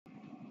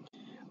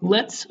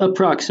Let's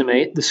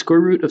approximate the square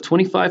root of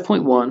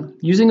 25.1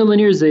 using a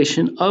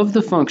linearization of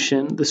the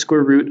function the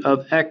square root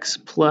of x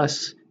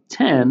plus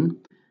 10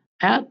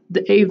 at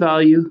the a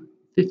value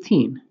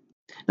 15.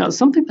 Now,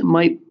 something that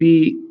might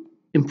be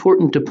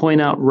important to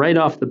point out right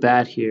off the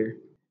bat here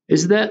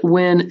is that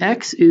when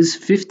x is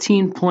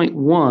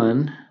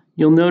 15.1,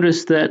 you'll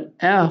notice that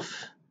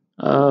f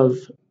of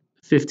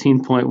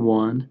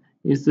 15.1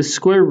 is the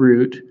square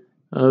root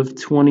of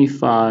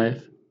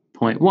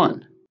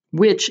 25.1.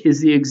 which is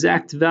the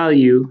exact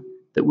value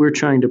that we're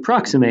trying to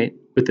approximate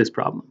with this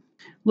problem.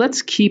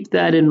 Let's keep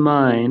that in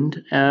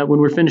mind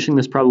when we're finishing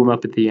this problem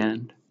up at the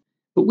end.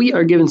 But we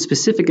are given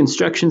specific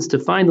instructions to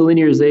find the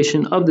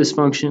linearization of this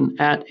function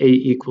at a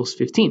equals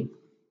 15.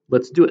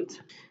 Let's do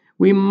it.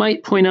 We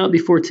might point out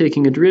before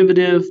taking a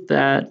derivative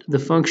that the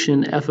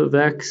function f of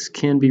x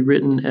can be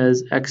written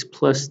as x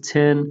plus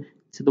 10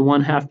 to the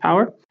 1/2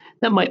 power.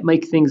 That might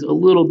make things a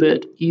little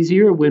bit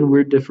easier when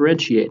we're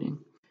differentiating.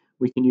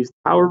 We can use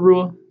the power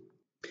rule.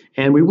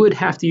 And we would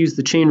have to use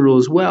the chain rule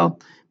as well,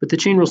 but the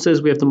chain rule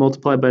says we have to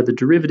multiply by the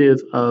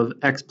derivative of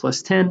x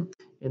plus 10,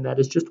 and that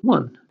is just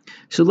 1.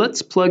 So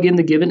let's plug in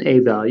the given a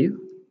value,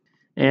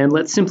 and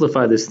let's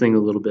simplify this thing a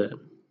little bit.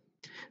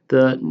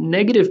 The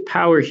negative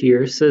power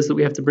here says that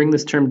we have to bring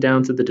this term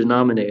down to the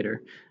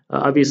denominator.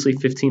 Obviously,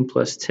 15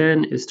 plus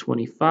 10 is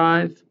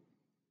 25,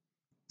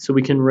 so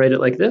we can write it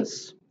like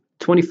this.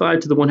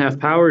 25 to the 1/2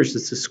 power is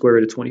just the square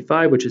root of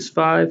 25, which is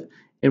 5,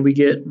 and we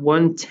get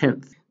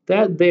 1/10.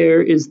 That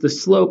there is the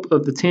slope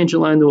of the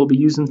tangent line that we'll be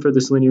using for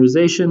this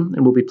linearization,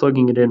 and we'll be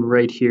plugging it in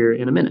right here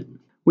in a minute.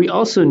 We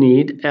also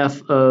need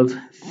f of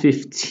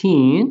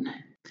 15.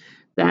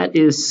 That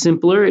is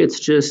simpler. It's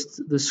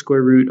just the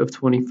square root of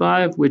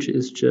 25, which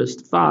is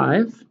just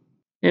 5.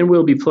 And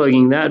we'll be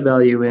plugging that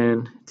value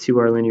in to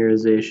our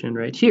linearization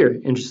right here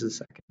in just a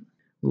second.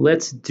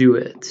 Let's do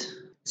it.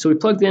 So we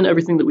plugged in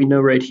everything that we know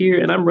right here,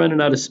 and I'm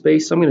running out of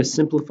space, so I'm going to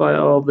simplify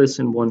all of this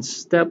in one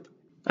step.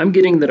 I'm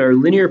getting that our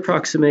linear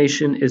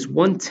approximation is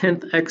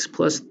 1/10 x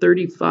plus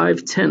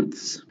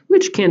 35/10,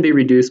 which can be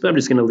reduced, but I'm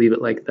just going to leave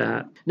it like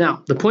that.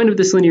 Now, the point of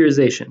this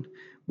linearization,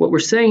 what we're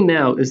saying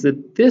now is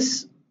that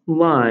this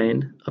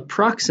line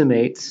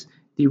approximates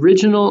the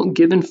original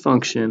given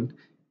function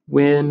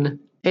when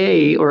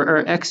a, or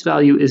our x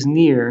value, is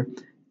near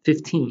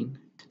 15.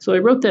 So I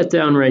wrote that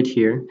down right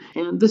here,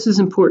 and this is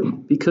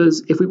important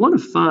because if we want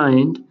to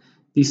find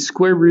the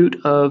square root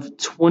of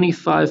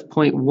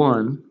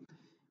 25.1,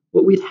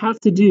 what we'd have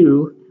to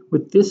do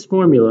with this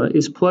formula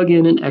is plug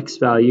in an x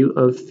value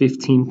of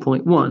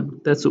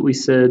 15.1. That's what we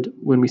said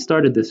when we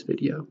started this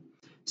video.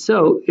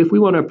 So if we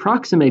want to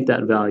approximate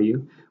that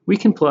value, we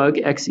can plug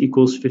x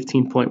equals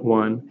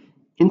 15.1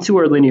 into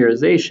our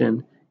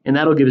linearization, and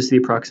that'll give us the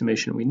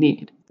approximation we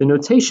need. The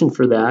notation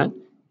for that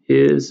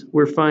is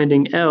we're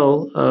finding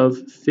L of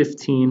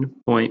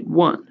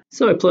 15.1.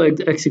 So I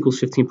plugged x equals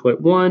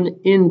 15.1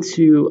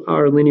 into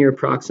our linear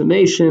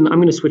approximation. I'm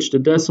going to switch to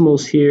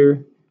decimals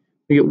here.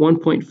 We get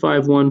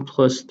 1.51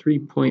 plus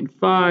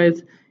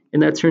 3.5,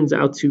 and that turns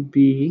out to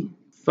be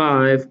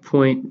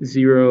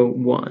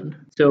 5.01.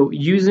 So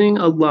using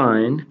a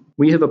line,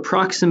 we have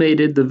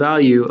approximated the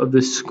value of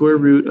the square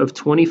root of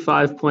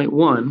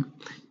 25.1,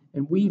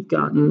 and we've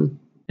gotten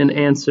an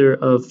answer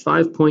of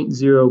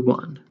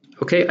 5.01.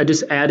 Okay, I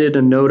just added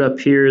a note up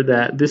here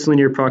that this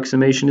linear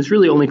approximation is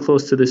really only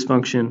close to this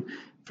function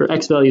for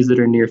x values that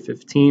are near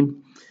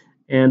 15.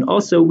 And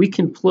also, we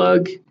can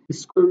plug the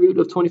square root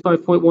of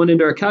 25.1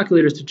 into our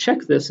calculators to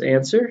check this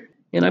answer.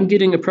 And I'm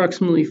getting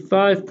approximately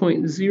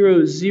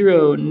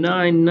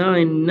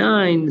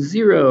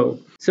 5.009990.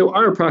 So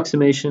our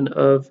approximation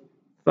of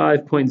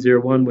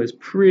 5.01 was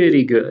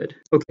pretty good.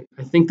 Okay,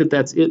 I think that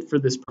that's it for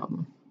this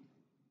problem.